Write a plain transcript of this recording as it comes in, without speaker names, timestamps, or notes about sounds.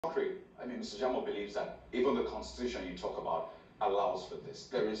I mean, Mr. Jamo believes that even the constitution you talk about allows for this.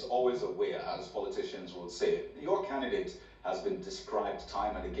 There is always a way, as politicians will say. Your candidate has been described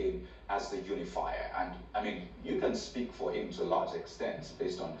time and again as the unifier. And I mean, you can speak for him to a large extent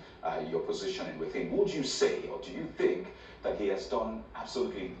based on your positioning with him. Would you say, or do you think that he has done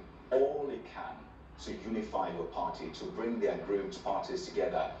absolutely all he can to unify your party, to bring the aggrieved parties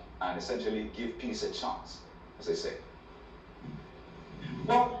together and essentially give peace a chance, as they say?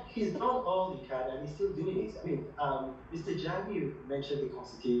 Well, he's done all he can and he's still doing it. I mean, Mr. Jamiu mentioned the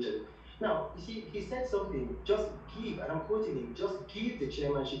Constitution. Now, you see, he said something, just give, and I'm quoting him, just give the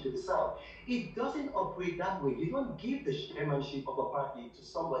chairmanship to the South. It doesn't operate that way. You don't give the chairmanship of a party to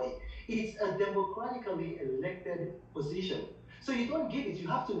somebody. It's a democratically elected position. So you don't give it, you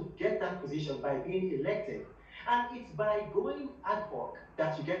have to get that position by being elected. And it's by going ad hoc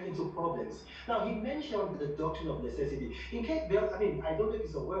that you get into problems. Now, he mentioned the doctrine of necessity. In case, I mean, I don't know if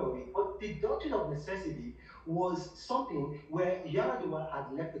he's aware of it, but the doctrine of necessity was something where Yaradua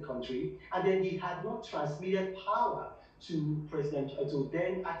had left the country and then he had not transmitted power to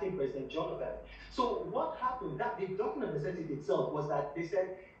then acting President Jonathan. So what happened, that the doctrine of necessity itself was that they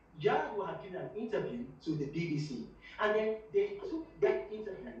said Yaradua had given an interview to the BBC, and then they took that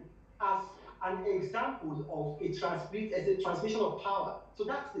interview as an example of a transmission of power. So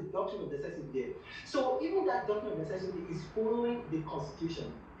that's the doctrine of necessity there. So even that doctrine of necessity is following the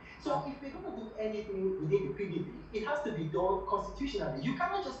Constitution. So if we're going to do anything within the PDP, it has to be done constitutionally. You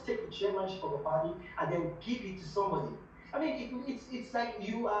cannot just take the chairmanship of a party and then give it to somebody. I mean, it's like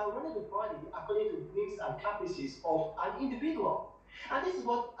you are running the party according to the whims and caprices of an individual. And this is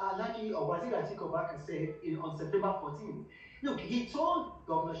what Alhaji or Wazir Atiku Abubakar said on September 14. Look, he told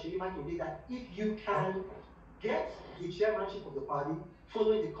Governor Seyi Makinde that if you can get the chairmanship of the party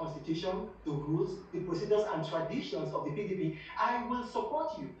following the constitution, the rules, the procedures and traditions of the PDP, I will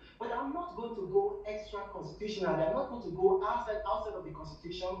support you. But I'm not going to go extra constitutional. I'm not going to go outside of the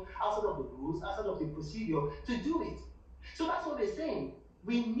constitution, outside of the rules, outside of the procedure to do it. So that's what they're saying.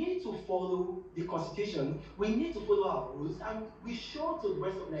 We need to follow the constitution, we need to follow our rules, and we show to the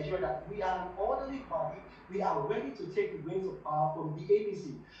rest of Nigeria that we are an orderly party, we are ready to take the reins of power from the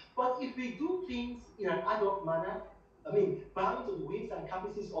APC. But if we do things in an ad hoc manner, I mean, bowing to the whims and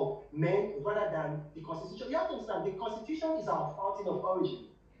caprices of men rather than the constitution, you have to understand, the constitution is our fountain of origin.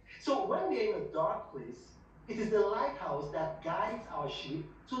 So when we are in a dark place, it is the lighthouse that guides our ship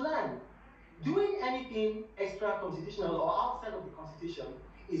to land. Doing anything extra constitutional or outside of the constitution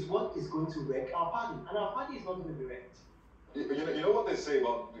is what is going to wreck our party, and our party is not going to be wrecked. You know what they say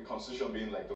about the constitution being like the